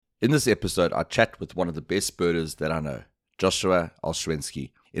In this episode, I chat with one of the best birders that I know, Joshua Olszewski.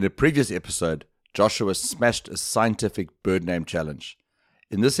 In a previous episode, Joshua smashed a scientific bird name challenge.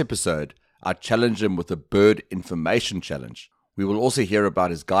 In this episode, I challenge him with a bird information challenge. We will also hear about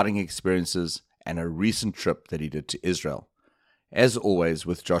his guiding experiences and a recent trip that he did to Israel. As always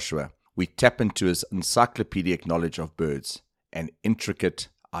with Joshua, we tap into his encyclopedic knowledge of birds and intricate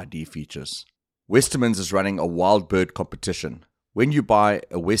ID features. Westermans is running a wild bird competition. When you buy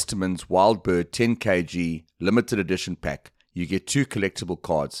a Westermans Wild Bird 10 kg limited edition pack, you get 2 collectible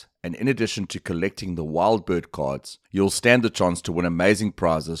cards, and in addition to collecting the Wild Bird cards, you'll stand the chance to win amazing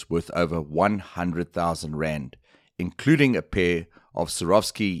prizes worth over 100,000 Rand, including a pair of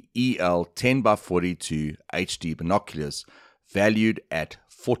Olszewski EL 10x42 HD binoculars, valued at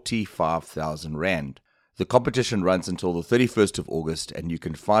 45,000 Rand. The competition runs until the 31st of August, and you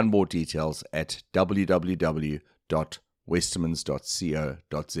can find more details at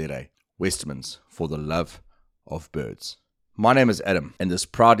www.westermans.co.za. Westermans, for the love of birds. My name is Adam, and this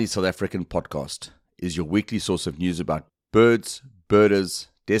proudly South African podcast is your weekly source of news about birds, birders,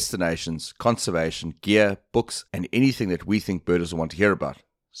 destinations, conservation, gear, books, and anything that we think birders want to hear about.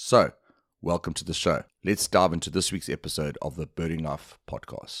 So, welcome to the show. Let's dive into this week's episode of the Birding Life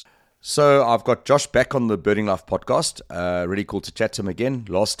podcast. So I've got Josh back on the Birding Life podcast. Really cool to chat to him again.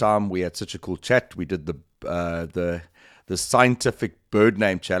 Last time we had such a cool chat. We did the scientific bird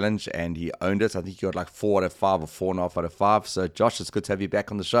name challenge, and he owned it. I think you got like 4 out of 5 or 4.5 out of 5. So Josh, it's good to have you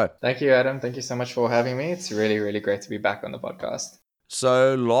back on the show. Thank you, Adam. Thank you so much for having me. It's really, really great to be back on the podcast.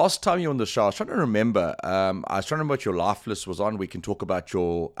 So last time you were on the show, I was trying to remember. What your life list was on. We can talk about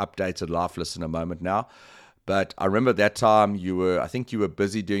your updated life list in a moment now. But I remember that time I think you were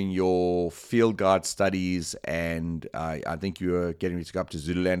busy doing your field guide studies, and I think you were getting ready to go up to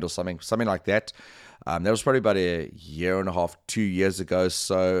Zululand or something like that. That was probably about a year and a half, 2 years ago.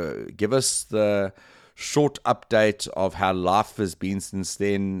 So give us the short update of how life has been since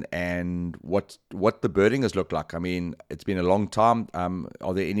then and what the birding has looked like. I mean, it's been a long time.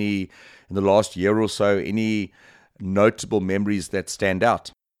 Are there any, in the last year or so, any notable memories that stand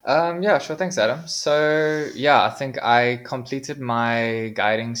out? Yeah, sure. Thanks, Adam. So, I think I completed my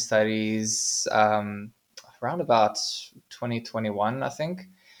guiding studies around about 2021, I think.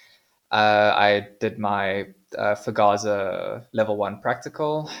 I did my Fagaza level 1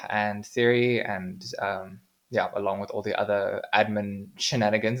 practical and theory, and along with all the other admin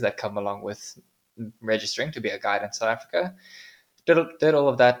shenanigans that come along with registering to be a guide in South Africa. Did all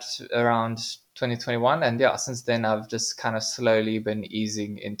of that around 2021, and since then I've just kind of slowly been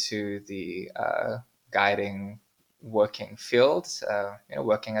easing into the guiding working field,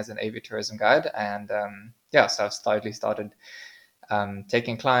 working as an aviatourism guide, and so I've slowly started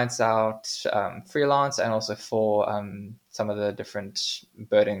taking clients out freelance, and also for some of the different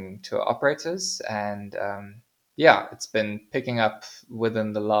birding tour operators, and it's been picking up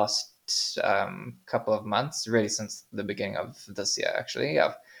within the last couple of months, really since the beginning of this year. Actually,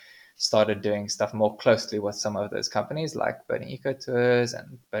 I've started doing stuff more closely with some of those companies like Birding Eco Tours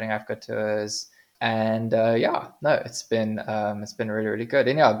and Birding Africa Tours, and it's been really, really good.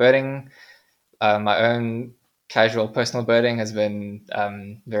 And birding, my own casual personal birding has been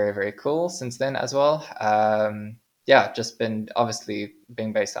very, very cool since then as well. Just been obviously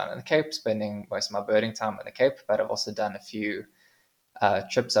being based out in the Cape, spending most of my birding time in the Cape, but I've also done a few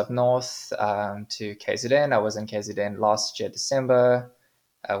trips up north to KZN. I was in KZN last year, December.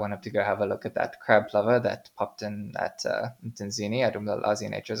 I went up to go have a look at that crab plover that popped in at Mtanzini at Umlalazi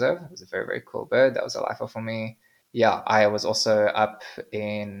Nature Reserve. It was a very, very cool bird. That was a lifer for me. I was also up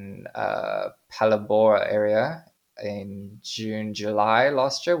in Palabora area in June, July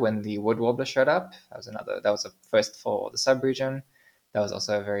last year when the wood warbler showed up. That was a first for the sub-region. That was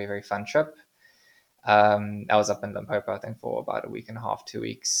also a very, very fun trip. I was up in Limpopo, I think, for about a week and a half, 2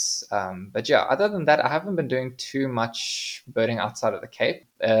 weeks. Other than that, I haven't been doing too much birding outside of the Cape.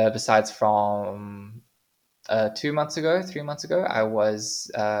 Besides from 3 months ago, I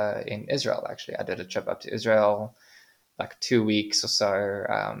was in Israel, actually. I did a trip up to Israel, like 2 weeks or so,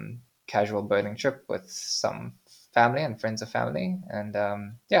 casual birding trip with some family and friends of family. And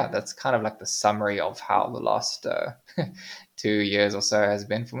that's kind of like the summary of how the last 2 years or so has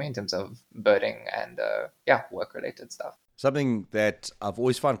been for me in terms of birding and work-related stuff. Something that I've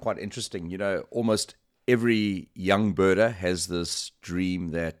always found quite interesting, almost every young birder has this dream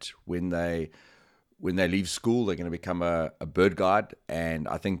that when they leave school, they're going to become a bird guide. And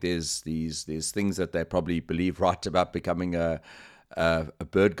I think there's things that they probably believe right about becoming a a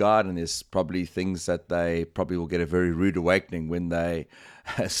bird guide, and there's probably things that they probably will get a very rude awakening when they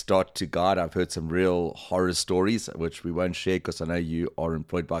start to guide. I've heard some real horror stories, which we won't share because I know you are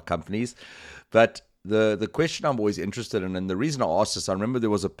employed by companies. But the question I'm always interested in, and the reason I asked this, I remember there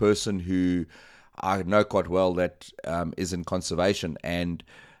was a person who I know quite well that is in conservation, and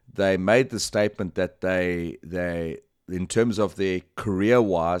they made the statement that they in terms of their career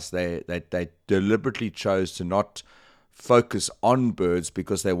wise, they deliberately chose to not focus on birds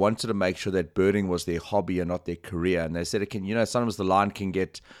because they wanted to make sure that birding was their hobby and not their career. And they said it can, sometimes the line can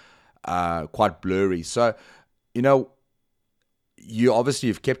get quite blurry. So, you know,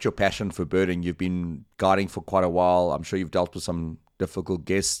 you've kept your passion for birding. You've been guiding for quite a while. I'm sure you've dealt with some difficult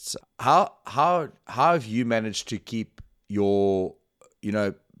guests. How have you managed to keep your,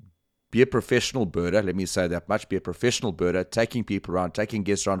 be a professional birder, let me say that much, be a professional birder, taking people around, taking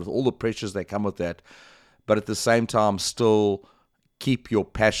guests around with all the pressures that come with that, but at the same time still keep your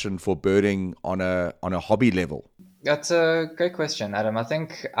passion for birding on a hobby level? That's a great question, Adam. I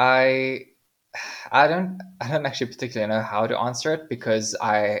think I don't actually particularly know how to answer it because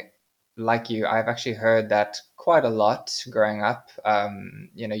like you, I've actually heard that quite a lot growing up.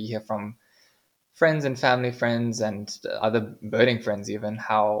 You hear from friends and family friends and other birding friends even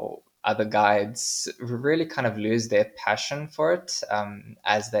how other guides really kind of lose their passion for it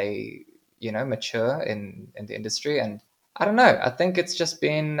as they mature in the industry. And I don't know, I think it's just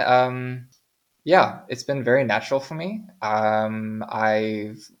been yeah, it's been very natural for me.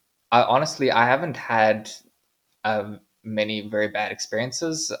 I honestly I haven't had many very bad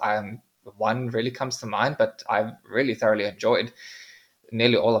experiences. One really comes to mind, but I've really thoroughly enjoyed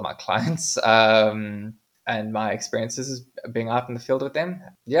nearly all of my clients and my experiences being out in the field with them.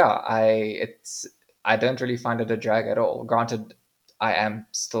 Yeah, I don't really find it a drag at all. Granted, I am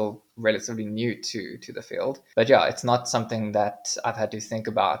still relatively new to the field, but yeah, it's not something that I've had to think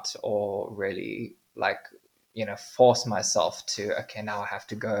about or really like force myself to. Okay, now I have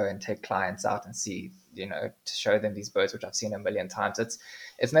to go and take clients out and see to show them these birds which I've seen a million times.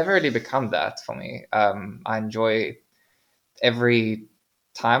 It's never really become that for me. I enjoy every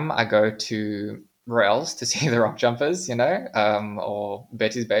time I go to Rails to see the rock jumpers, or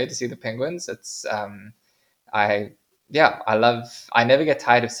Betty's Bay to see the penguins. I, yeah, I never get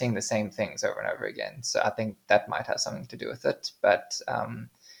tired of seeing the same things over and over again. So I think that might have something to do with it. But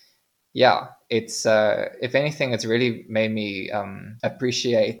yeah, if anything, it's really made me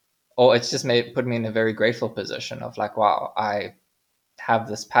appreciate, or it's just put me in a very grateful position of like, wow, I have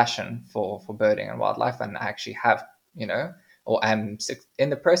this passion for birding and wildlife, and I actually have, or am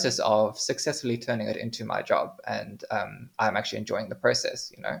in the process of successfully turning it into my job, and I'm actually enjoying the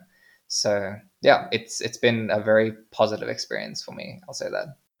process. So yeah, it's been a very positive experience for me. I'll say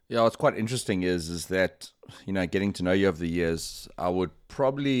that. Yeah, what's quite interesting is that, getting to know you over the years, I would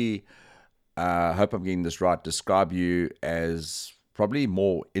probably, hope I'm getting this right, describe you as probably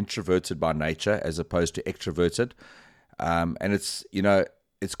more introverted by nature as opposed to extroverted. And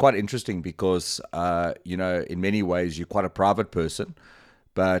it's quite interesting because, in many ways, you're quite a private person.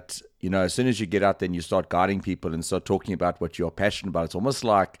 But, as soon as you get out there and you start guiding people and start talking about what you're passionate about, it's almost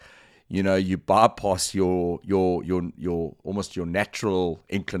like, you bypass your almost your natural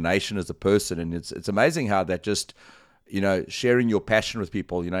inclination as a person. And it's amazing how that just, sharing your passion with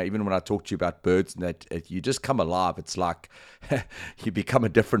people, even when I talk to you about birds and that you just come alive, it's like you become a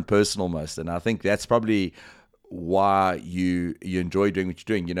different person almost. And I think that's probably why you enjoy doing what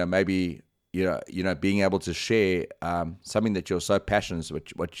you're doing. Maybe being able to share something that you're so passionate,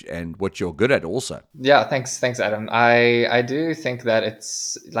 what you're good at also. Yeah, thanks, Adam. I do think that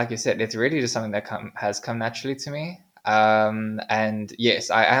it's like you said, it's really just something that has come naturally to me. And yes,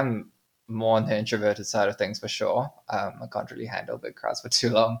 I am more on the introverted side of things for sure. I can't really handle big crowds for too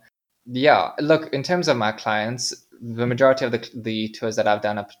long. Yeah, look, in terms of my clients, the majority of the tours that I've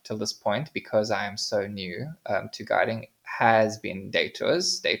done up till this point, because I am so new to guiding, has been day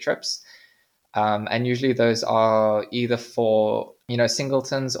tours, day trips. And usually those are either for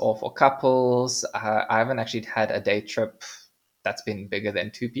singletons or for couples. I haven't actually had a day trip that's been bigger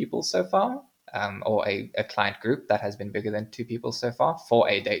than two people so far, or a client group that has been bigger than two people so far for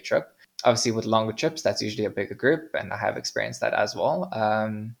a day trip. Obviously, with longer trips, that's usually a bigger group, and I have experienced that as well.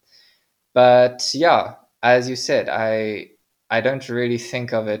 But yeah, as you said, I don't really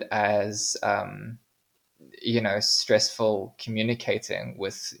think of it as stressful communicating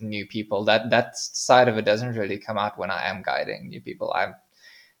with new people. That side of it doesn't really come out when I am guiding new people. I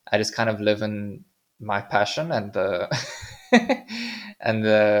just kind of live in my passion and the and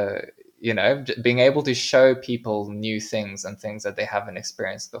the being able to show people new things and things that they haven't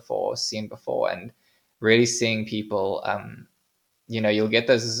experienced before, seen before, and really seeing people you'll get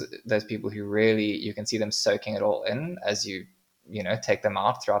those people who really, you can see them soaking it all in as you take them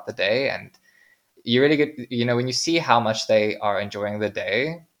out throughout the day, and you really get, when you see how much they are enjoying the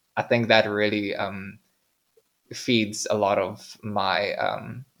day, I think that really feeds a lot of my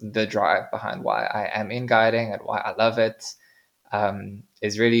the drive behind why I am in guiding and why I love it,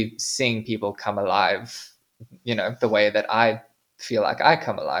 is really seeing people come alive, the way that I feel like I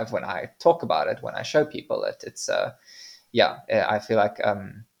come alive when I talk about it, when I show people it. It's yeah, I feel like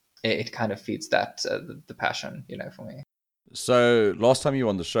it kind of feeds that the passion, for me. So last time you were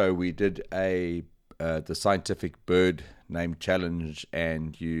on the show, we did the scientific bird name challenge,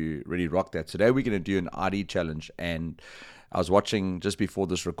 and you really rocked that. Today we're going to do an ID challenge, and I was watching just before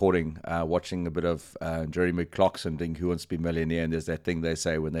this recording, watching a bit of Jerry McCloskey doing Who Wants to Be a Millionaire, and there's that thing they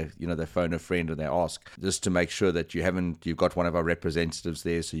say when they phone a friend and they ask, just to make sure that you've got one of our representatives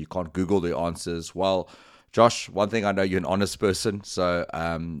there, so you can't Google the answers. Well, Josh, one thing I know, you're an honest person, so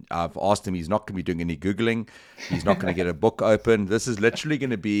I've asked him. He's not going to be doing any Googling. He's not going to get a book open. This is literally going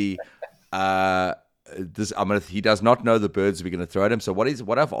to be he does not know the birds we're going to throw at him. So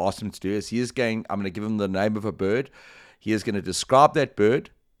what I've asked him to do is I'm going to give him the name of a bird. He is going to describe that bird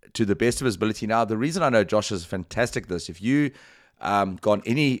to the best of his ability. Now, the reason I know Josh is fantastic at this, if you go on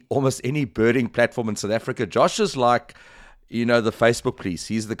almost any birding platform in South Africa, Josh is like, the Facebook police.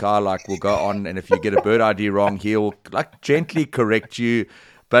 He's the guy, like, will go on, and if you get a bird ID wrong, he'll like gently correct you.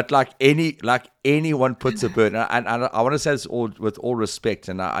 But anyone puts a bird, and I want to say this with all respect,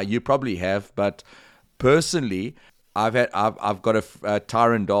 and you probably have, but personally, I've got a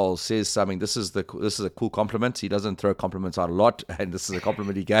Tyron Doll says something. This is a cool compliment. He doesn't throw compliments out a lot, and this is a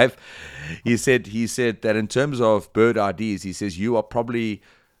compliment he gave. He said that in terms of bird IDs, he says you are probably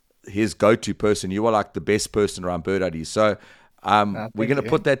his go-to person. You are like the best person around bird IDs. So we're going to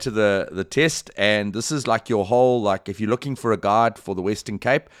put that to the test, and this is like your whole, like, if you're looking for a guide for the Western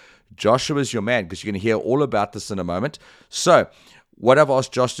Cape, Joshua's your man, because you're going to hear all about this in a moment. So what I've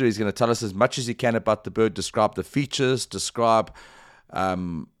asked Josh to do, he's going to tell us as much as he can about the bird, describe the features, describe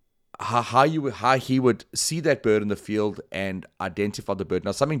how he would see that bird in the field and identify the bird.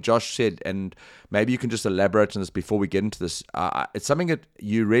 Now, something Josh said, and maybe you can just elaborate on this before we get into this. It's something that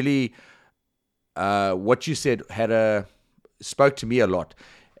you really, what you said spoke to me a lot.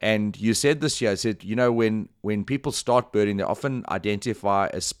 And you said this year, I said, when people start birding, they often identify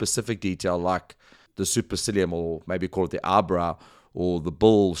a specific detail like the supercilium, or maybe call it the eyebrow, or the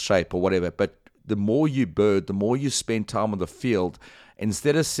bull shape, or whatever. But the more you bird, the more you spend time on the field,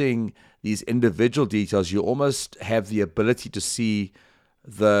 instead of seeing these individual details, you almost have the ability to see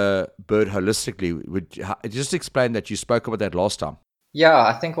the bird holistically. Would you just explain that? You spoke about that last time. Yeah,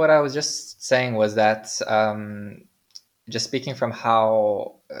 I think what I was just saying was that, just speaking from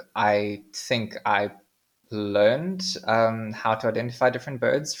how I think I learned how to identify different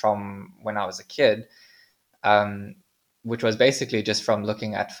birds from when I was a kid, which was basically just from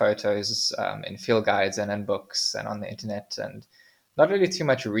looking at photos in field guides and in books and on the internet, and not really too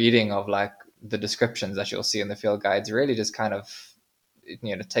much reading of like the descriptions that you'll see in the field guides, really just kind of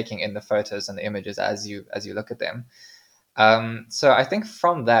taking in the photos and the images as you look at them. So I think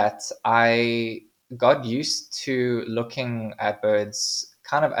from that I got used to looking at birds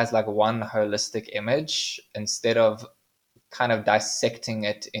kind of as like one holistic image, instead of kind of dissecting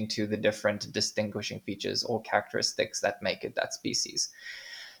it into the different distinguishing features or characteristics that make it that species.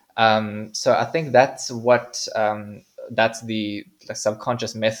 So I think that's the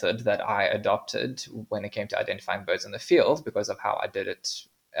subconscious method that I adopted when it came to identifying birds in the field, because of how I did it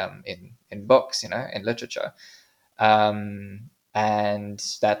in books, in literature. And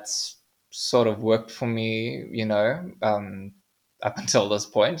that's sort of worked for me, up until this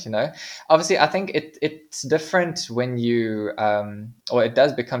point. Obviously I think it's different when you or it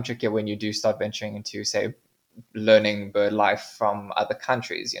does become trickier when you do start venturing into, say, learning bird life from other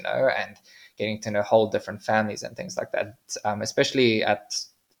countries, and getting to know whole different families and things like that, especially at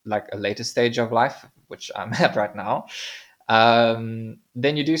like a later stage of life, which I'm at right now.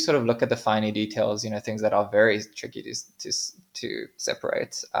 Then you do sort of look at the finer details, things that are very tricky to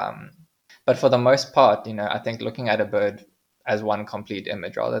separate. But for the most part, I think looking at a bird as one complete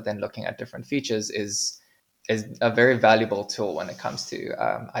image rather than looking at different features is a very valuable tool when it comes to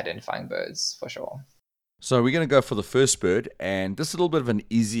identifying birds, for sure. So we're going to go for the first bird, and this is a little bit of an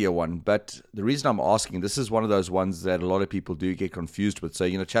easier one, but the reason I'm asking, this is one of those ones that a lot of people do get confused with. So,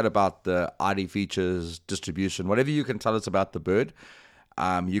 chat about the ID features, distribution, whatever you can tell us about the bird,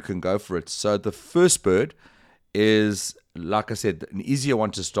 you can go for it. So the first bird is, like I said, an easier one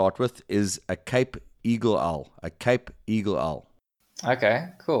to start with, is a Cape Eagle Owl. A Cape Eagle Owl. Okay,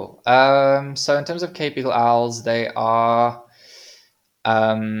 cool. So in terms of Cape Eagle Owls, they are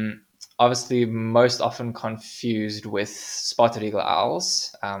Um, Obviously, most often confused with spotted eagle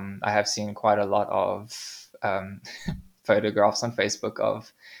owls. I have seen quite a lot of photographs on Facebook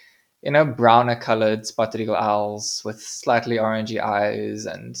of browner colored spotted eagle owls with slightly orangey eyes,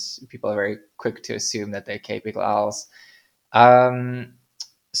 and people are very quick to assume that they're Cape eagle owls. Um,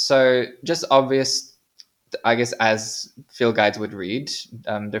 so just obvious, I guess, as field guides would read,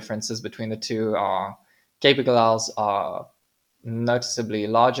 differences between the two are Cape eagle owls are noticeably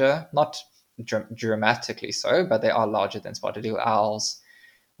larger, not dramatically so, but they are larger than spotted eagle owls,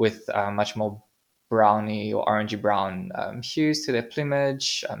 with much more browny or orangey brown hues to their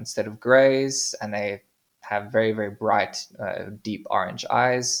plumage instead of grays, and they have very, very bright, deep orange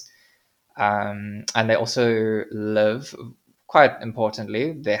eyes. And they also live, quite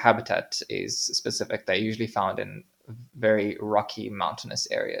importantly, their habitat is specific. They're usually found in very rocky mountainous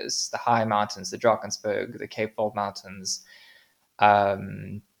areas, the high mountains, the Drakensberg, the Cape Fold Mountains.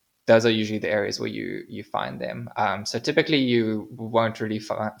 um, those are usually the areas where you find them. So typically, you won't really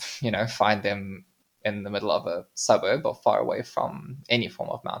find them in the middle of a suburb or far away from any form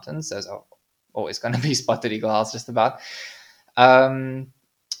of mountains. Those are always going to be spotted eagle owls, just about. Um,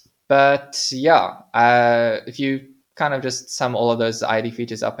 but yeah, if you kind of just sum all of those ID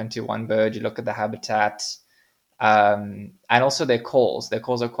features up into one bird, you look at the habitat, and also their calls. Their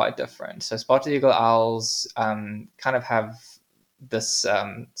calls are quite different. So spotted eagle owls kind of have this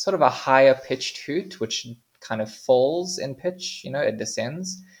sort of a higher pitched hoot, which kind of falls in pitch. It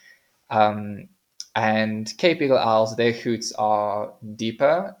descends. Um, and Cape eagle owls, their hoots are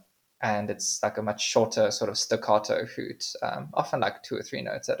deeper, and it's like a much shorter sort of staccato hoot, often like 2 or 3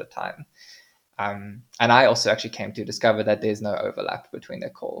 notes at a time. And I also actually came to discover that there's no overlap between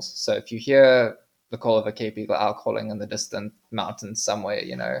their calls. So if you hear the call of a Cape eagle owl calling in the distant mountains somewhere,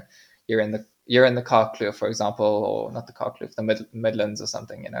 you're in the Karkloof, for example, or not the Karkloof, the Midlands or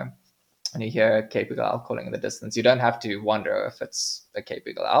something, and you hear a Cape eagle owl calling in the distance, you don't have to wonder if it's a Cape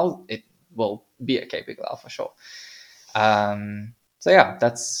eagle owl. It will be a Cape eagle owl for sure. So yeah,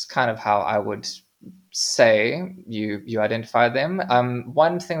 that's kind of how I would say you identify them.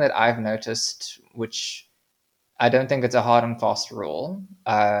 One thing that I've noticed, which I don't think it's a hard and fast rule,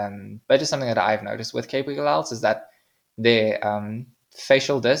 but just something that I've noticed with Cape eagle owls is that their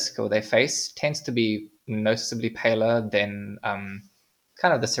facial disc or their face tends to be noticeably paler than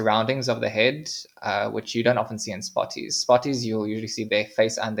kind of the surroundings of the head, which you don't often see in spotties. Spotties, you'll usually see their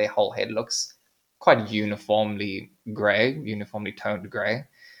face and their whole head looks quite uniformly gray, uniformly toned gray.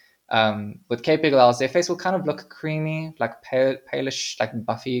 With Cape eagle owls, their face will kind of look creamy, like palish, like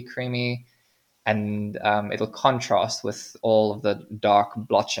buffy, creamy, and it'll contrast with all of the dark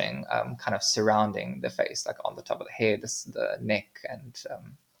blotching kind of surrounding the face, like on the top of the head, the neck, and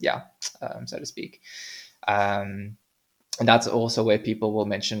so to speak. Um, and that's also where people will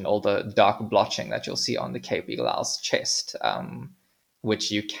mention all the dark blotching that you'll see on the Cape eagle owl's chest,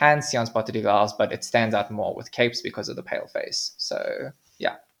 which you can see on spotted eagle owls, but it stands out more with capes because of the pale face. So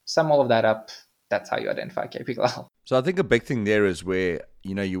yeah, sum all of that up. That's how you identify Cape eagle owl. So I think a big thing there is where,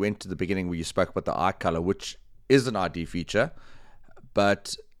 you went to the beginning where you spoke about the eye color, which is an ID feature,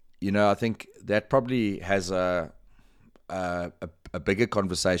 but, I think that probably has a bigger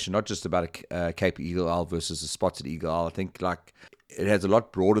conversation, not just about a Cape eagle owl versus a spotted eagle owl. I think like it has a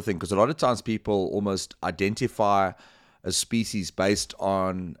lot broader thing, because a lot of times people almost identify a species based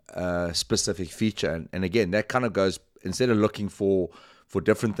on a specific feature, and again, that kind of goes, instead of looking for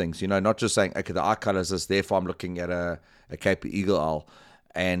different things, not just saying, okay, the eye color is this, therefore I'm looking at a Cape eagle owl.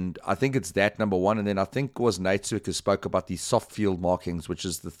 And I think it's that, number one. And then I think it was Natsuk who spoke about these soft field markings, which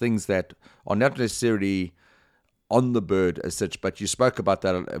is the things that are not necessarily on the bird as such, but you spoke about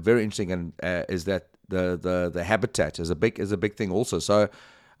that. Very interesting, and is that the habitat is a big thing also. So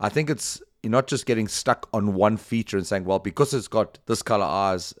I think you're not just getting stuck on one feature and saying, well, because it's got this color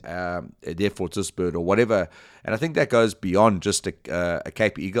eyes, therefore it's this bird or whatever. And I think that goes beyond just a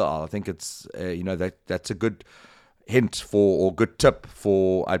Cape eagle owl. I think it's that's a good hint or good tip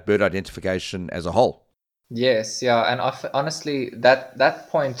for bird identification as a whole. Yes, yeah, and honestly, that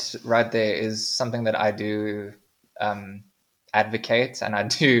point right there is something that I do um, advocate, and I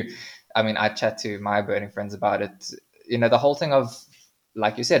do. I mean, I chat to my birding friends about it. The whole thing of,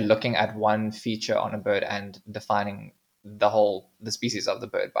 like you said, looking at one feature on a bird and defining the species of the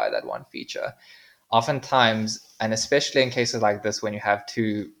bird by that one feature. Oftentimes, and especially in cases like this, when you have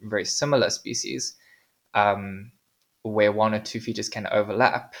two very similar species, um, where one or two features can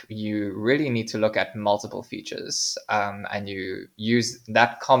overlap, you really need to look at multiple features, and you use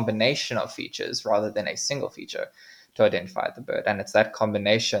that combination of features rather than a single feature to identify the bird. And it's that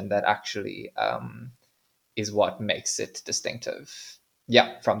combination that actually is what makes it distinctive.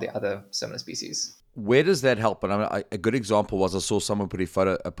 Yeah, from the other similar species. Where does that help? And a good example was I saw someone put a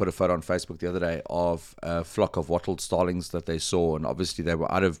photo on Facebook the other day of a flock of wattled starlings that they saw, and obviously they were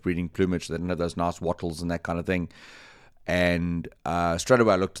out of breeding plumage. They didn't have those nice wattles and that kind of thing. And straight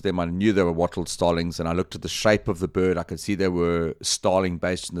away I looked at them. I knew they were wattled starlings, and I looked at the shape of the bird. I could see they were starling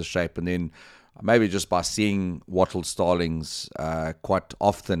based in the shape, and then maybe just by seeing wattled starlings quite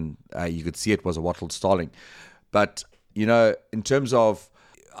often, you could see it was a wattled starling. But in terms of,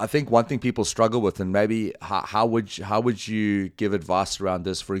 I think one thing people struggle with, and maybe how would you give advice around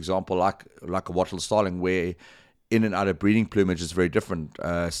this? For example, like a wattled starling, where in and out of breeding plumage is very different.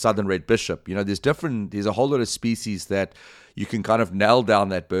 Southern red bishop, there's a whole lot of species that you can kind of nail down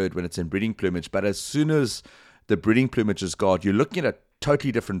that bird when it's in breeding plumage. But as soon as the breeding plumage is gone, you're looking at a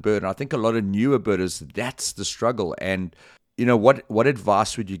totally different bird. And I think a lot of newer birders, that's the struggle. And what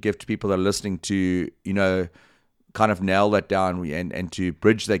advice would you give to people that are listening to kind of nail that down and to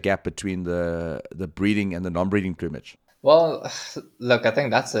bridge the gap between the breeding and the non-breeding plumage? Well, look, I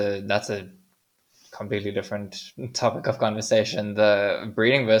think that's a completely different topic of conversation. The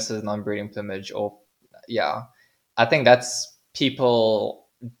breeding versus non-breeding plumage, or yeah, I think that's people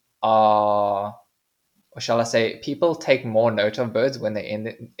are, or shall I say, people take more note of birds when they're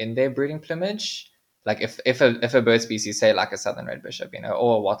in their breeding plumage. Like if a bird species, say like a southern red bishop,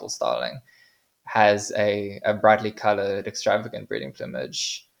 or a wattle starling, has a brightly colored, extravagant breeding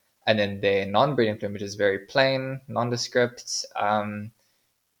plumage, and then their non-breeding plumage is very plain, nondescript.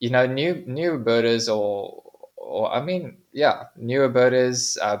 New birders, or I mean, yeah, newer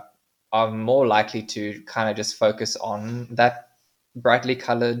birders are more likely to kind of just focus on that brightly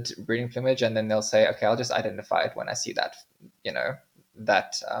colored breeding plumage, and then they'll say, okay, I'll just identify it when I see that,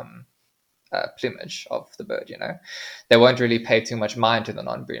 that plumage of the bird. They won't really pay too much mind to the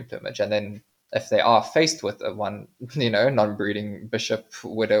non-breeding plumage, and then if they are faced with a one, non-breeding bishop,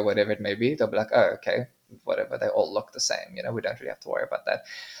 widow, whatever it may be, they'll be like, oh, okay, whatever, they all look the same. We don't really have to worry about that.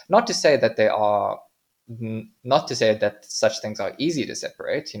 Not to say that not to say that such things are easy to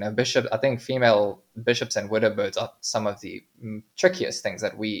separate. I think female bishops and widow birds are some of the trickiest things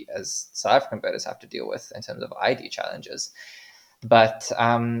that we as South African birders have to deal with in terms of ID challenges. But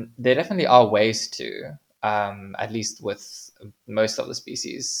there definitely are ways to, at least with most of the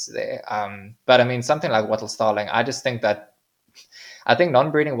species there. But I mean, something like wattle starling, I think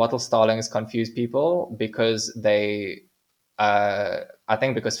non-breeding wattle starlings confuse people because I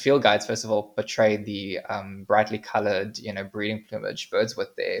think because field guides, first of all, portray the brightly colored, breeding plumage birds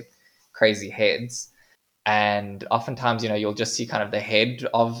with their crazy heads. And oftentimes, you'll just see kind of the head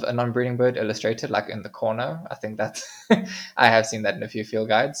of a non-breeding bird illustrated, like in the corner. I think that I have seen that in a few field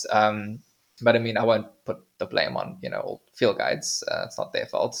guides. But I mean, I won't put the blame on, all field guides. It's not their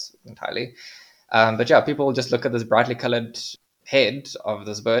fault entirely. But yeah, people will just look at this brightly colored head of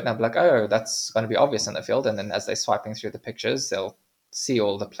this bird and I'll be like, oh, that's going to be obvious in the field. And then as they're swiping through the pictures, they'll see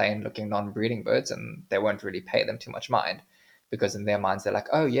all the plain looking non-breeding birds and they won't really pay them too much mind, because in their minds they're like,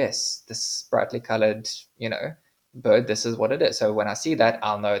 oh yes, this brightly colored, bird, this is what it is. So when I see that,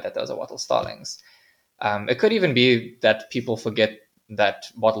 I'll know that those are wattle starlings. It could even be that people forget that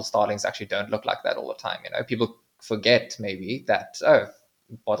wattle starlings actually don't look like that all the time. People forget maybe that, oh,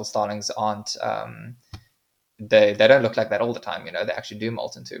 wattle starlings aren't they don't look like that all the time. They actually do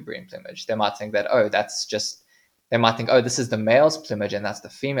molt into breeding plumage. They might think that, oh, they might think, oh, this is the male's plumage and that's the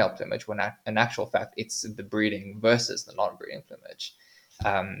female plumage, when in actual fact it's the breeding versus the non-breeding plumage.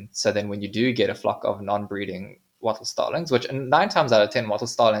 So then when you do get a flock of non-breeding wattle starlings, which 9 times out of 10 wattle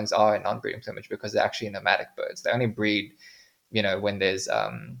starlings are in non-breeding plumage because they're actually nomadic birds. They only breed, when there's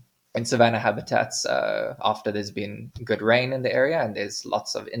in savanna habitats, after there's been good rain in the area and there's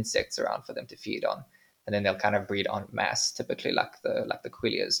lots of insects around for them to feed on. And then they'll kind of breed en masse, typically like the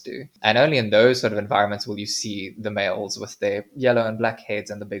quillias do. And only in those sort of environments will you see the males with their yellow and black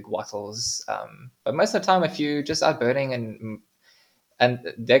heads and the big wattles. But most of the time, if you just out birding and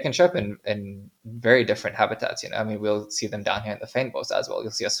they can show up in very different habitats. I mean, we'll see them down here in the Fynbos as well.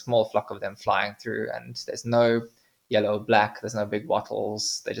 You'll see a small flock of them flying through, and there's no yellow, black. There's no big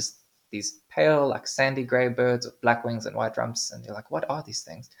wattles. They're just these pale, like sandy gray birds with black wings and white rumps. And you're like, what are these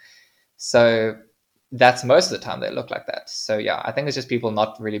things? So that's most of the time they look like that. So yeah, I think it's just people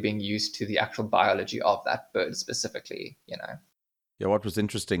not really being used to the actual biology of that bird specifically. Yeah, what was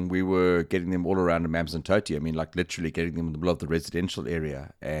interesting, we were getting them all around in Amanzimtoti. I mean, like literally getting them in the middle of the residential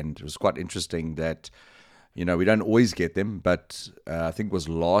area. And it was quite interesting that, we don't always get them, but I think it was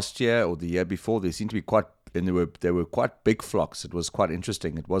last year or the year before, they seemed to be quite, and they were quite big flocks. It was quite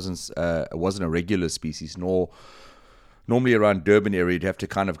interesting. It wasn't a regular species, nor normally around Durban area, you'd have to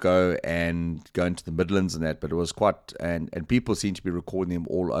kind of go into the Midlands and that, but it was quite, and people seem to be recording them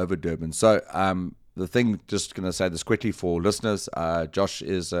all over Durban. So the thing, just going to say this quickly for listeners, Josh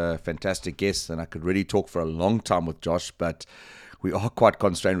is a fantastic guest, and I could really talk for a long time with Josh, but we are quite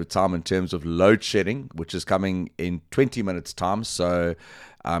constrained with time in terms of load shedding, which is coming in 20 minutes time. So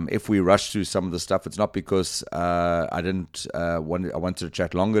if we rush through some of the stuff, it's not because I wanted to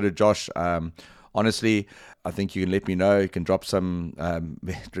chat longer to Josh. Honestly, I think you can let me know. You can drop some,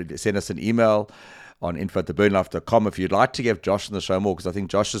 send us an email on info@thebirdlife.com if you'd like to give Josh on the show more, because I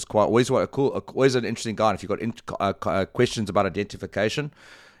think Josh is always an interesting guy. And if you've got questions about identification,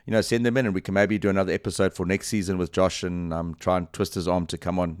 send them in, and we can maybe do another episode for next season with Josh, and try and twist his arm to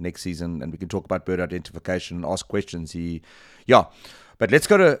come on next season, and we can talk about bird identification and ask questions. But let's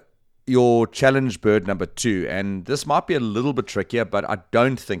go to your challenge bird number 2, and this might be a little bit trickier, but I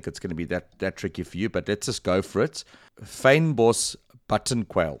don't think it's going to be that tricky for you, but let's just go for it. Fynbos button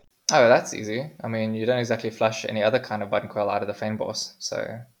quail. Oh, that's easy. I mean, you don't exactly flush any other kind of button quail out of the fynbos,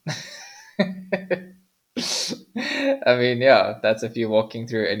 so... I mean, yeah, that's if you're walking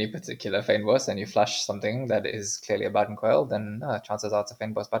through any particular fynbos and you flush something that is clearly a button quail, then chances are it's a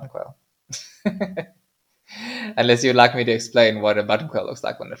fynbos button quail. Unless you'd like me to explain what a button quail looks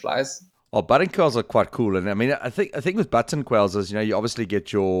like when it flies. Oh, button quails are quite cool, and I mean, I think with button quails is, you obviously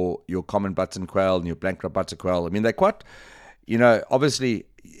get your common button quail and your black-rumped button quail. I mean, they're quite, obviously.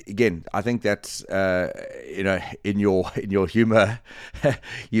 Again, I think that's in your humor,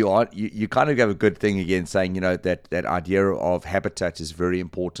 you kind of have a good thing again, saying that idea of habitat is very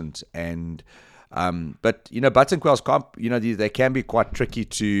important, and but button quails can't, they can be quite tricky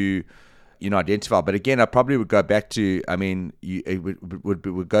to identify. But again, I probably would go back to, I mean, it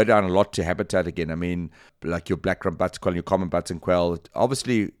would go down a lot to habitat again. I mean, like your black-rumped button quail and your common button quail,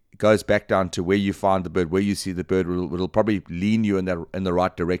 obviously goes back down to where you find the bird, where you see the bird will probably lean you in the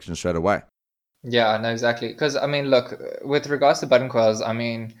right direction straight away. Yeah, no, exactly. Because I mean, look, with regards to button quails, I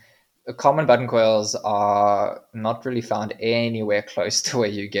mean, common button quails are not really found anywhere close to where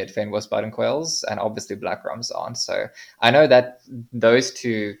you get fynbos button quails, and obviously black rums aren't. So I know that those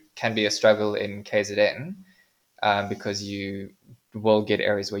two can be a struggle in KZN, because you will get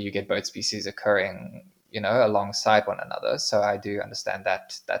areas where you get both species occurring alongside one another. So I do understand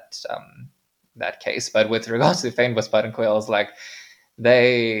that case. But with regards to fynbos button quails, like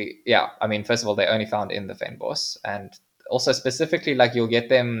I mean, first of all, they're only found in the fynbos, and also specifically, like, you'll get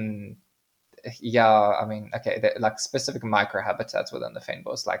them. Yeah, I mean, okay, they're like specific microhabitats within the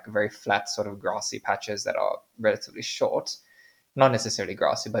fynbos, like very flat sort of grassy patches that are relatively short, not necessarily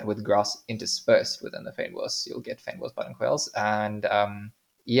grassy, but with grass interspersed within the fynbos, you'll get fynbos button quails. And the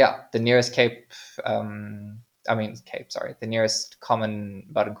nearest the nearest common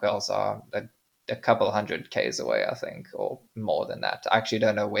button quails are a couple 100 k's away, I think, or more than that. I actually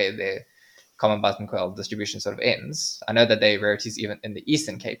don't know where their common button quail distribution sort of ends. I know that they're rarities even in the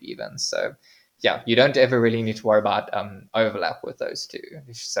Eastern Cape even. So yeah, you don't ever really need to worry about overlap with those two.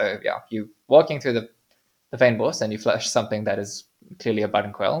 So yeah, you walking through the fynbos and you flush something that is clearly a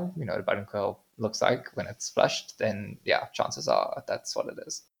button quail, what a button quail looks like when it's flushed, then yeah, chances are that's what it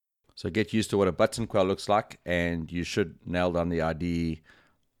is. So get used to what a button quail looks like, and you should nail down the ID,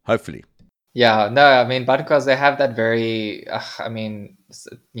 hopefully. Yeah, no, I mean, button quails, they have that very, a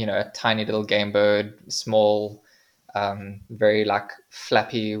tiny little game bird, small, very like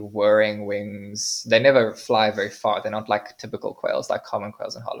flappy, whirring wings. They never fly very far. They're not like typical quails, like common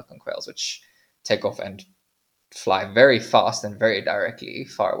quails and harlequin quails, which take off and fly very fast and very directly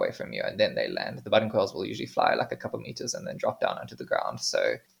far away from you, and then they land. The button quails will usually fly like a couple meters and then drop down onto the ground.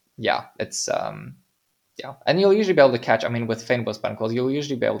 So yeah, it's and you'll usually be able to catch, I mean, with fynbos button quails, you'll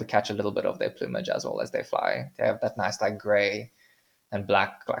usually be able to catch a little bit of their plumage as well as they fly. They have that nice like gray and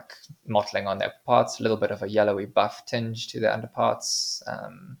black like mottling on their parts, a little bit of a yellowy buff tinge to their underparts.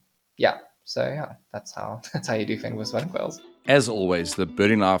 That's how you do fynbos button quails. As always, the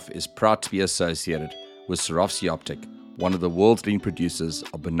Birding Life is proud to be associated with Olszewski Optic, one of the world's leading producers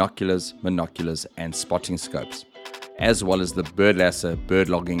of binoculars, monoculars, and spotting scopes, as well as the Birdlasser bird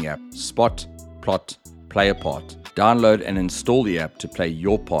logging app. Spot, plot, play a part. Download and install the app to play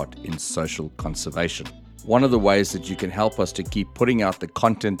your part in social conservation. One of the ways that you can help us to keep putting out the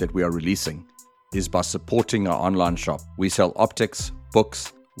content that we are releasing is by supporting our online shop. We sell optics,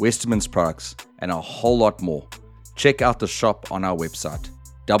 books, Westermans products, and a whole lot more. Check out the shop on our website,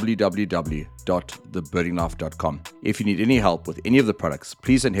 www.thebirdinglife.com. If you need any help with any of the products,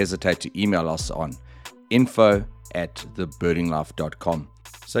 please don't hesitate to email us on info@thebirdinglife.com.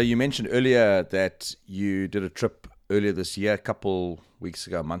 So you mentioned earlier that you did a trip earlier this year, a couple weeks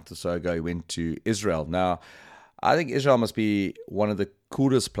ago, a month or so ago, you went to Israel. Now, I think Israel must be one of the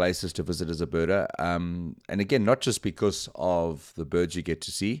coolest places to visit as a birder. And again, not just because of the birds you get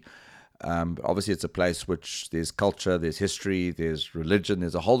to see. But obviously, it's a place which there's culture, there's history, there's religion,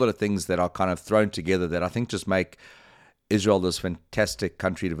 there's a whole lot of things that are kind of thrown together that I think just make Israel this fantastic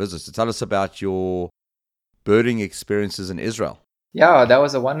country to visit. So tell us about your birding experiences in Israel. Yeah, that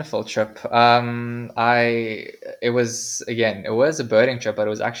was a wonderful trip. It was, again, it was a birding trip, but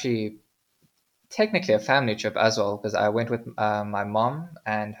it was actually technically a family trip as well, because I went with my mom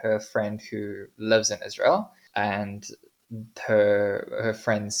and her friend who lives in Israel, and her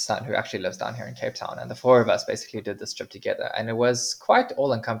friend's son who actually lives down here in Cape Town, and the four of us basically did this trip together, and it was quite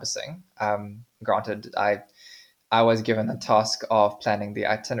all encompassing. Granted, I was given the task of planning the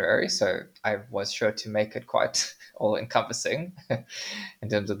itinerary, so I was sure to make it quite all encompassing in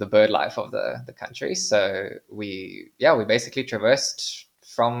terms of the bird life of the country. So we basically traversed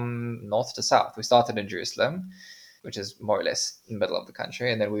from north to south. We started in Jerusalem, which is more or less in the middle of the country,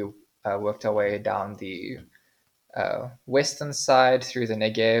 and then we worked our way down the western side through the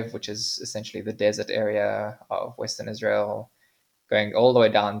Negev, which is essentially the desert area of Western Israel, going all the way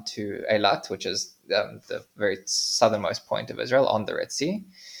down to Eilat, which is the very southernmost point of Israel on the Red Sea.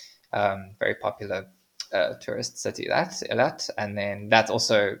 Very popular tourist city, that's Eilat. And then that's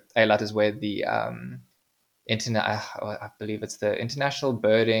also, Eilat is where the I believe it's the International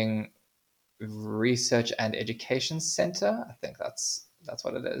Birding Research and Education Center. I think that's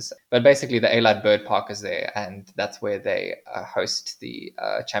what it is. But basically, the Eilat Bird Park is there, and that's where they host the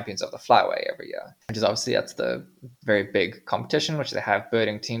Champions of the Flyway every year. Which is obviously that's the very big competition, which they have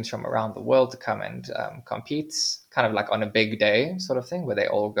birding teams from around the world to come and compete, kind of like on a big day sort of thing, where they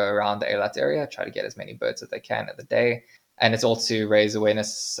all go around the Eilat area, try to get as many birds as they can at the day, and it's all to raise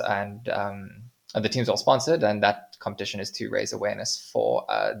awareness and the team's all sponsored, and that competition is to raise awareness for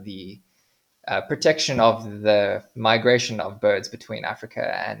the protection of the migration of birds between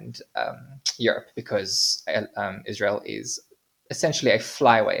Africa and Europe, because Israel is essentially a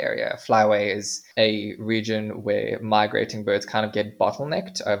flyway area. A flyway is a region where migrating birds kind of get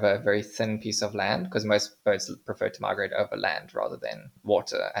bottlenecked over a very thin piece of land, because most birds prefer to migrate over land rather than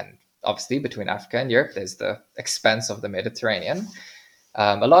water. And obviously, between Africa and Europe, there's the expanse of the Mediterranean.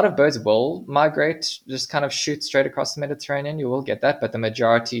 A lot of birds will migrate, just kind of shoot straight across the Mediterranean. You will get that, but the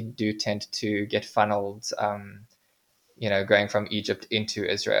majority do tend to get funneled, going from Egypt into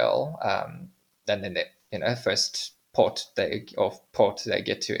Israel. And then first port they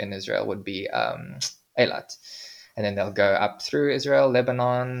get to in Israel would be Eilat, and then they'll go up through Israel,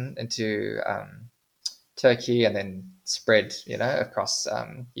 Lebanon, into Turkey, and then spread, across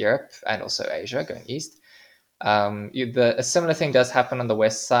Europe and also Asia, going east. A similar thing does happen on the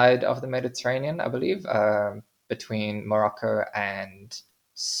west side of the Mediterranean, I believe, between Morocco and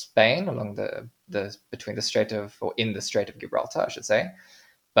Spain, along the between the Strait of, or in the Strait of Gibraltar, I should say.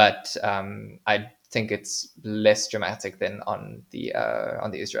 But I think it's less dramatic than on the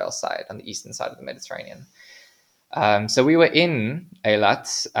Israel side, on the eastern side of the Mediterranean. So we were in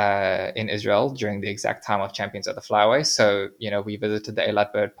Eilat in Israel during the exact time of Champions of the Flyway. So we visited the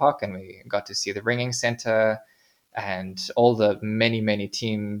Eilat Bird Park, and we got to see the ringing center and all the many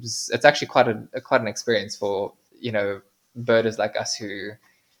teams. It's actually quite an experience for birders like us who,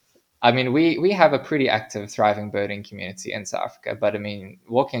 I mean, we have a pretty active, thriving birding community in South Africa. But I mean,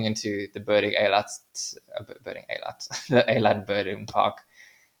 walking into the the Eilat Birding Park,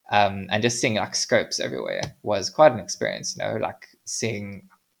 and just seeing like scopes everywhere was quite an experience. Like seeing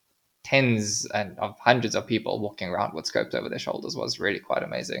tens and of hundreds of people walking around with scopes over their shoulders was really quite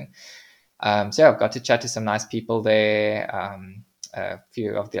amazing. So yeah, I've got to chat to some nice people there, a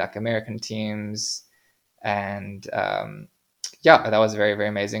few of the like American teams, and yeah, that was very, very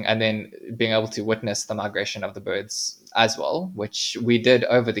amazing. And then being able to witness the migration of the birds as well, which we did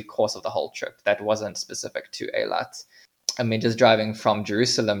over the course of the whole trip. That wasn't specific to Eilat. I mean, just driving from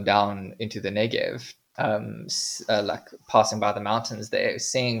Jerusalem down into the Negev, like passing by the mountains there,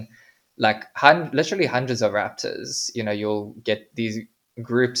 seeing like literally hundreds of raptors. You'll get these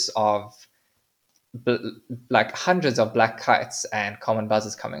groups of like hundreds of black kites and common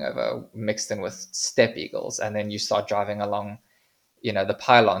buzzards coming over, mixed in with steppe eagles, and then you start driving along the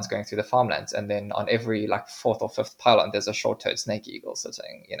pylons going through the farmlands, and then on every like fourth or fifth pylon there's a short-toed snake eagle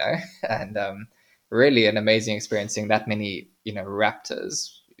sitting, and really an amazing experience seeing that many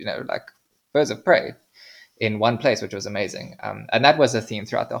raptors, like birds of prey in one place, which was amazing. And that was a theme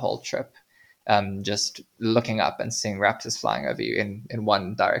throughout the whole trip, just looking up and seeing raptors flying over you in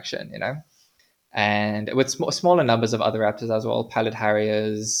one direction, and with smaller numbers of other raptors as well, pallid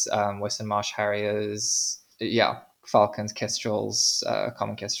harriers, western marsh harriers, yeah, falcons, kestrels,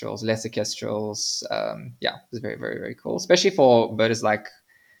 common kestrels, lesser kestrels. Yeah, it was very, very, very cool, especially for birders like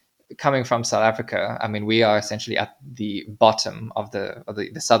coming from South Africa. I mean, we are essentially at the bottom of the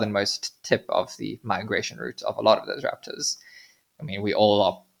southernmost tip of the migration route of a lot of those raptors. I mean, we all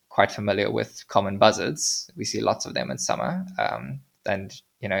are quite familiar with common buzzards. We see lots of them in summer. And,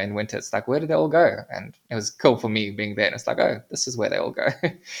 in winter, it's like, where do they all go? And it was cool for me being there. And it's like, oh, this is where they all go.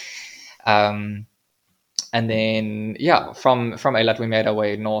 um, and then, yeah, from Eilat, we made our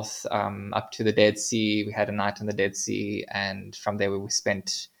way north up to the Dead Sea. We had a night on the Dead Sea. And from there, we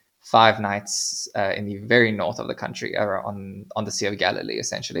spent 5 nights in the very north of the country, on the Sea of Galilee,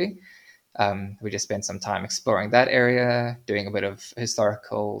 essentially. We just spent some time exploring that area, doing a bit of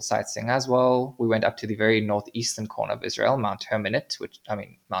historical sightseeing as well. We went up to the very northeastern corner of Israel, Mount Hermon,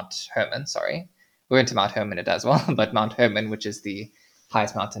 sorry. We went to Mount Hermon as well, but Mount Hermon, which is the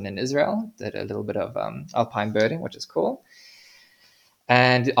highest mountain in Israel, did a little bit of alpine birding, which is cool.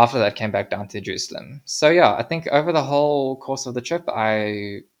 And after that, came back down to Jerusalem. So yeah, I think over the whole course of the trip,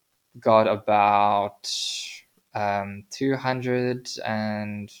 I got about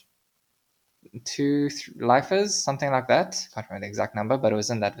 202 lifers, something like that. Can't remember the exact number, but it was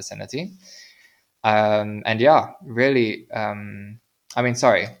in that vicinity. And yeah, really, I mean,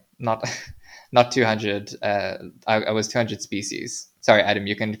 sorry, not not 200. I was 200 species. Sorry, Adam,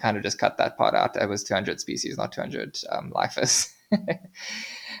 you can kind of just cut that part out. I was 200 species, not 200 lifers.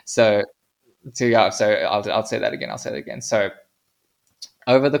 so, yeah, so I'll say that again. I'll say it again. So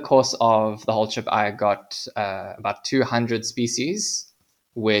over the course of the whole trip, I got about 200 species,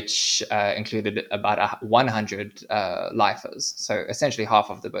 which included about 100 lifers. So essentially half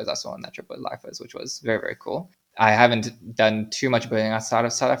of the birds I saw on that trip were lifers, which was very, very cool. I haven't done too much birding outside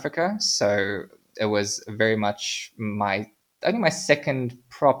of South Africa, so it was very much only my second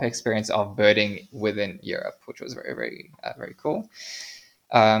proper experience of birding within Europe, which was very, very, very cool.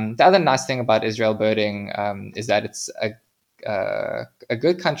 The other nice thing about Israel birding is that it's a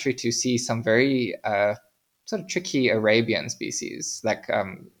good country to see some very sort of tricky Arabian species, like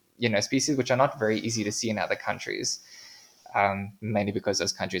species which are not very easy to see in other countries, mainly because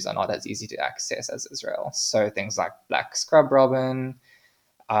those countries are not as easy to access as Israel. So things like black scrub robin,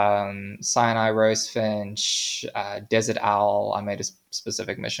 Sinai rosefinch, desert owl. I made a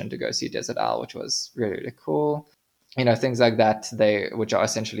specific mission to go see desert owl, which was really, really cool. Things like that, which are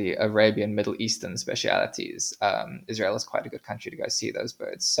essentially Arabian Middle Eastern specialities. Israel is quite a good country to go see those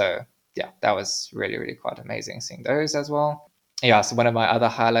birds. So yeah, that was really, really quite amazing seeing those as well. Yeah, so one of my other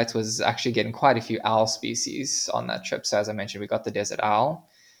highlights was actually getting quite a few owl species on that trip. So as I mentioned, we got the desert owl.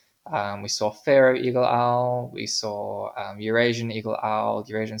 We saw Pharaoh eagle owl. We saw Eurasian eagle owl,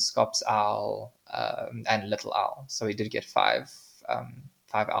 Eurasian scops owl, and little owl. So we did get five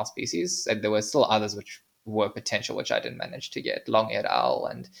owl species. And there were still others which were potential, which I didn't manage to get, long-eared owl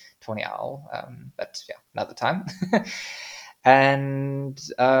and tawny owl. But yeah, another time. And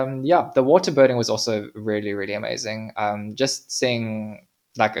yeah, the water birding was also really, really amazing. Just seeing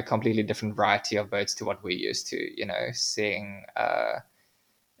like a completely different variety of birds to what we're used to, seeing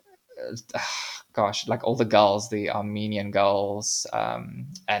gosh, like all the gulls, the Armenian gulls,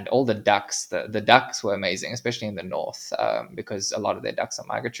 and all the ducks. The ducks were amazing, especially in the north, because a lot of their ducks are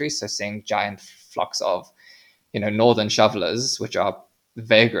migratory. So seeing giant flocks of, northern shovelers, which are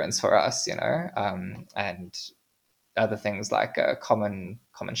vagrants for us, and other things like common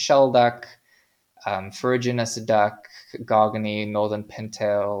shell duck, ferruginous duck, gargony, northern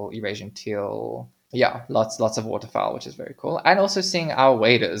pintail, Eurasian teal. Yeah, lots of waterfowl, which is very cool. And also seeing our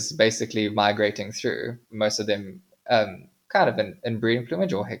waders basically migrating through, most of them kind of in breeding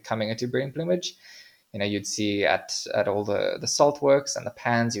plumage or coming into breeding plumage. You'd see at all the salt works and the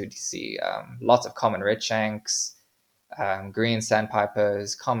pans, you'd see lots of common redshanks, green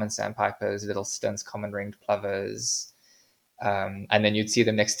sandpipers, common sandpipers, little stints, common ringed plovers. And then you'd see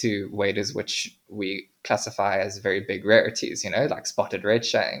them next to waders, which we classify as very big rarities, like spotted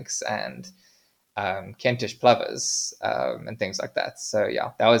redshanks and Kentish plovers and things like that. So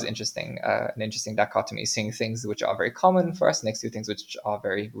yeah, that was interesting. An interesting dichotomy, seeing things which are very common for us next to things which are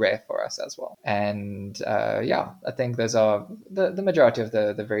very rare for us as well. And yeah, I think those are the majority of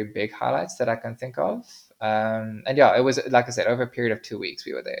the very big highlights that I can think of. And yeah, it was, like I said, over a period of 2 weeks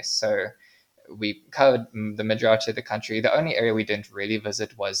we were there. So we covered the majority of the country. The only area we didn't really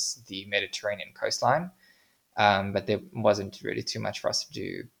visit was the Mediterranean coastline, but there wasn't really too much for us to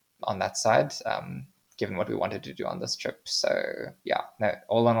do on that side, given what we wanted to do on this trip. So yeah, no,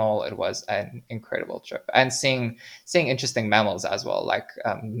 all in all, it was an incredible trip, and seeing interesting mammals as well, like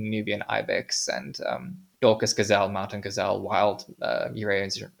Nubian ibex and Dorcas gazelle, mountain gazelle, wild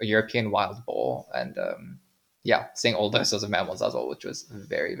European wild boar, and yeah, seeing all those sorts of mammals as well, which was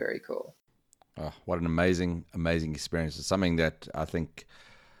very, very cool. Oh, what an amazing experience. It's something that I think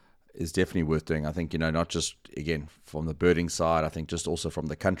is definitely worth doing. I think, not just, again, from the birding side, I think just also from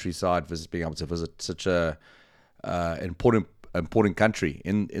the countryside, being able to visit such a important country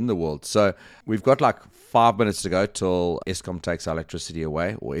in the world. So we've got like 5 minutes to go till Eskom takes our electricity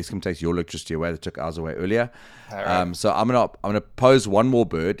away, or Eskom takes your electricity away. They took ours away earlier. All right. So I'm gonna pose one more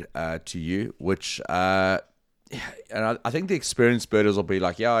bird to you, which and I think the experienced birders will be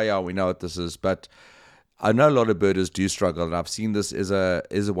like, yeah, we know what this is, but I know a lot of birders do struggle, and I've seen this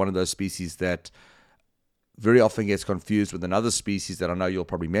is one of those species that very often gets confused with another species that I know you'll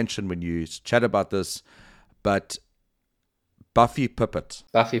probably mention when you chat about this, but Buffy pipit.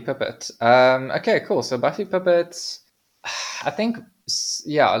 Buffy pipit. Okay, cool. So Buffy pipits, I think,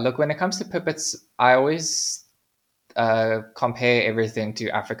 yeah, look, when it comes to pipits, I always compare everything to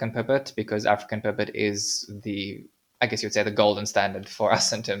African pipit, because African pipit is I guess you would say, the golden standard for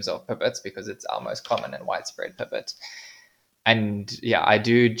us in terms of pipits, because it's our most common and widespread pipit. And yeah, I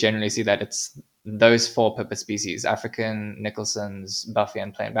do generally see that it's those 4 pipit species, African, Nicholson's, Buffy,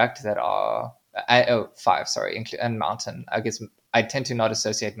 and plain-backed, that are 5, sorry, and mountain. I guess I tend to not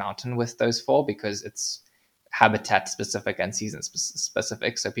associate mountain with those 4, because it's habitat specific and season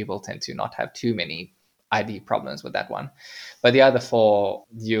specific, so people tend to not have too many ID problems with that one. But the other 4,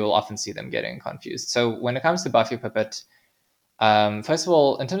 you'll often see them getting confused. So when it comes to Buffy pipit, first of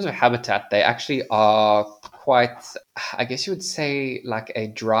all, in terms of habitat, they actually are quite, I guess you would say, like a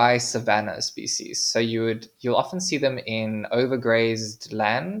dry savanna species. So you'll often see them in overgrazed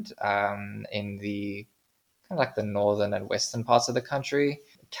land, in the kind of like the northern and western parts of the country,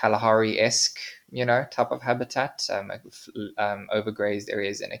 Kalahari-esque, type of habitat, overgrazed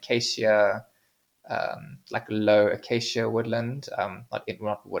areas in acacia, like low acacia woodland,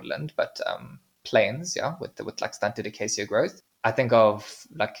 not woodland, but plains, yeah, with like stunted acacia growth. I think of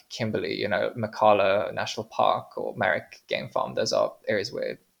like Kimberley, Makala National Park or Marrick Game Farm. Those are areas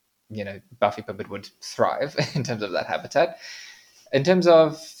where, Buffy pipit would thrive in terms of that habitat. In terms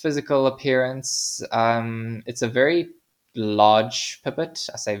of physical appearance, it's a very large pipit.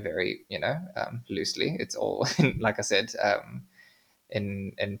 I say very, loosely. It's all, like I said,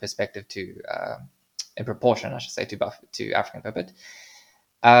 in perspective to, in proportion, I should say, to African pipit.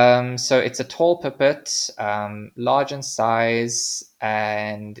 So it's a tall pipit, large in size,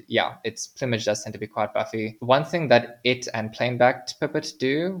 and yeah, its plumage does tend to be quite buffy. One thing that it and plain-backed pipit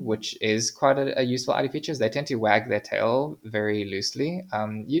do, which is quite a useful ID feature, is they tend to wag their tail very loosely.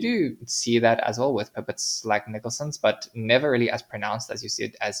 You do see that as well with pipits like Nicholson's, but never really as pronounced as you see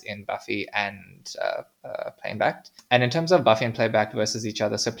it as in Buffy and plain-backed. And in terms of Buffy and plain-backed versus each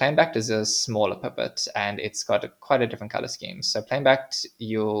other, so plain-backed is a smaller pipit, and it's got quite a different color scheme. So plain-backed,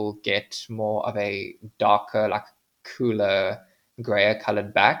 you'll get more of a darker, like cooler, grayer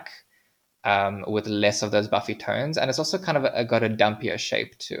colored back, with less of those buffy tones. And it's also kind of got a dumpier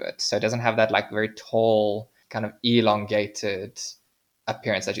shape to it. So it doesn't have that like very tall, kind of elongated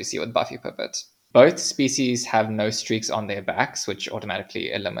appearance that you see with Buffy pipit. Both species have no streaks on their backs, which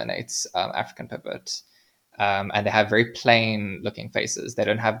automatically eliminates African pipit. And they have very plain looking faces. They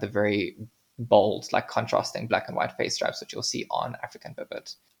don't have the very bold, like contrasting black and white face stripes, which you'll see on African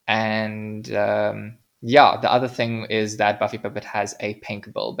pipit. And the other thing is that Buffy pipit has a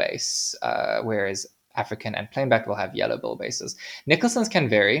pink bill base, whereas African and plain-backed will have yellow bill bases. Nicholson's can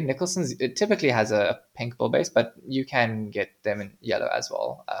vary. Nicholson's typically has a pink bill base, but you can get them in yellow as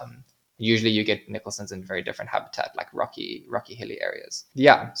well. Usually you get Nicholson's in very different habitat, like rocky, hilly areas.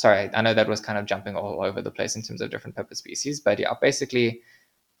 Yeah, sorry, I know that was kind of jumping all over the place in terms of different pipit species, but yeah, basically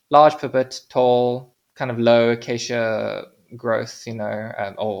large pipit, tall, kind of low acacia growth,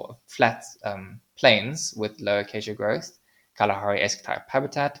 or flat plains with low acacia growth, Kalahari-esque type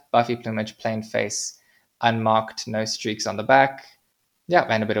habitat, buffy plumage, plain face, unmarked, no streaks on the back. Yeah,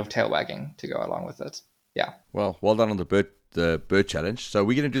 and a bit of tail wagging to go along with it. Yeah. Well done on the bird challenge. So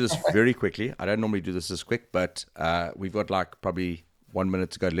we're going to do this very quickly. I don't normally do this quick, but we've got like probably 1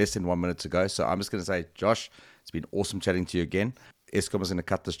 minute to go, less than 1 minute to go. So I'm just going to say, Josh, it's been awesome chatting to you again. Eskom is going to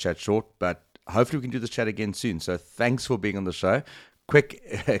cut this chat short, but hopefully we can do this chat again soon. So thanks for being on the show.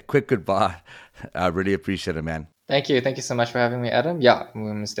 Quick goodbye. I really appreciate it, man. Thank you. Thank you so much for having me, Adam. Yeah,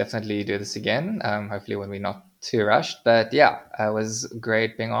 we must definitely do this again. Hopefully when we're not too rushed. But yeah, it was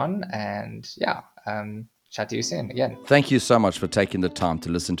great being on. And yeah, chat to you soon again. Thank you so much for taking the time to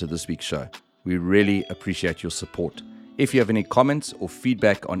listen to this week's show. We really appreciate your support. If you have any comments or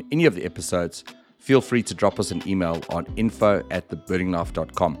feedback on any of the episodes, feel free to drop us an email on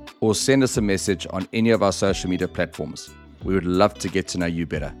info@thebirdinglife.com or send us a message on any of our social media platforms. We would love to get to know you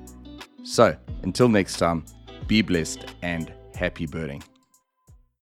better. So, until next time, Be blessed and happy birding.